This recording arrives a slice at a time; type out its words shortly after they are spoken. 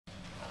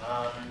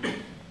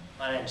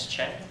My name's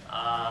Chen.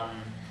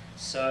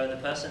 So the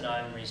person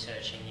I'm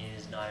researching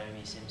is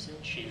Naomi Simson.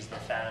 She's the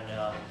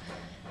founder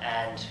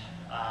and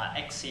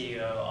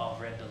ex-CEO of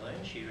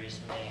RedBalloon. She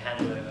recently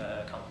handed over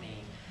her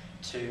company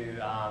to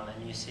a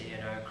new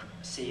CEO,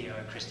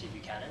 Christy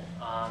Buchanan.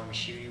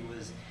 She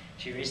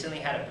recently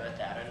had a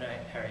birthday. I don't know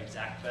her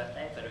exact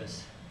birthday, but it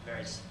was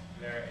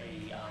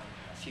very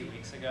a few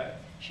weeks ago.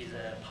 She's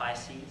a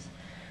Pisces.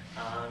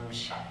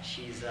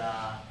 She's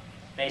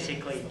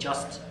basically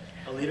just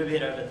a little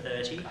bit over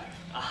 30.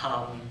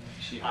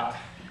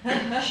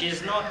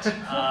 She's not.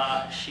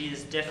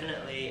 She's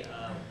definitely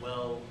a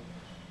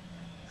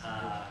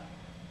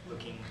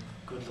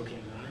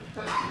good-looking woman.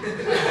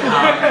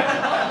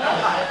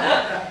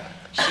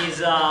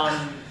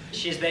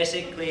 She's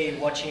basically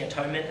watching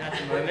Atonement at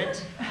the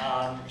moment.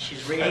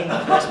 She's reading The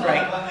First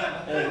Break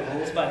All the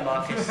Rules by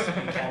Marcus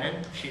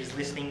Buchanan. She's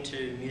listening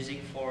to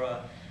Music for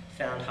a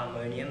Found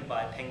Harmonium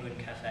by Penguin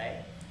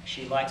Cafe.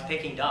 She likes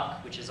Peking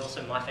duck, which is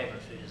also my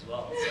favourite food as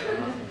well,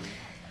 so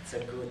it's a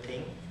good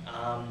thing.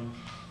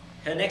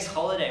 Her next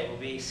holiday will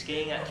be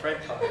skiing at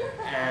RedBalloon,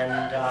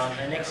 and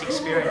her next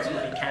experience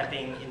will be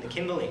camping in the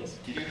Kimberleys.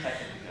 Did you take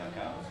Peking duck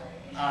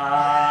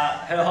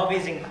Her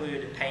hobbies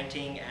include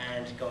painting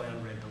and going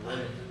on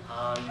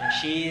RedBalloon.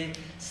 She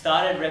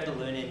started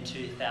RedBalloon in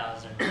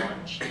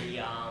 2001. She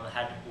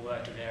had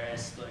worked at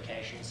various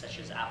locations such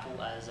as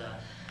Apple as a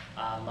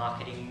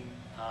marketing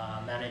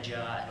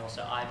manager, and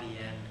also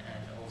IBM,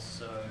 and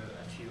also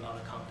a few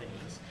other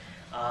companies.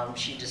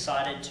 She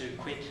decided to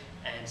quit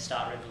and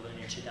start RedBalloon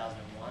in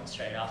 2001,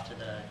 straight after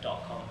the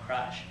dot-com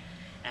crash,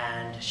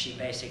 and she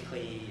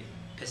basically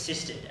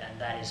persisted, and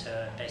that is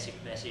her basic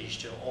message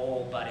to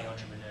all budding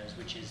entrepreneurs,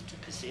 which is to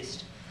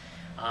persist.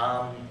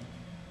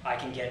 I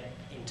can get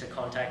into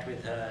contact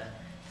with her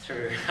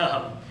through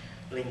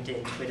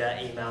LinkedIn, Twitter,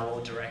 email,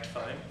 or direct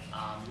phone,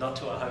 not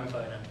to a home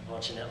phone,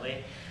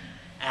 unfortunately.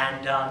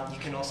 And you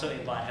can also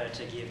invite her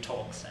to give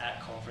talks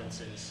at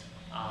conferences.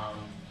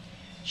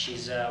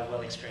 She's a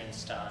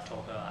well-experienced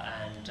talker,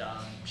 and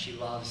she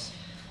loves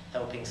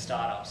helping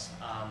startups.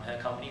 Her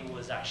company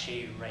was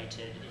actually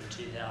rated in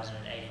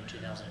 2008 and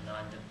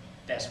 2009 the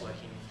best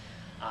working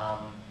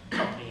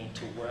company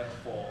to work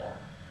for,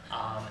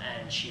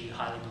 and she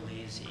highly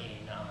believes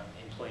in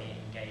employee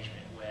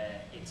engagement,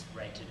 where it's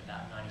rated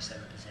about 97%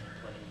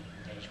 employee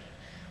engagement,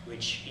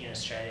 which in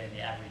Australia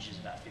the average is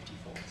about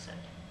 54%.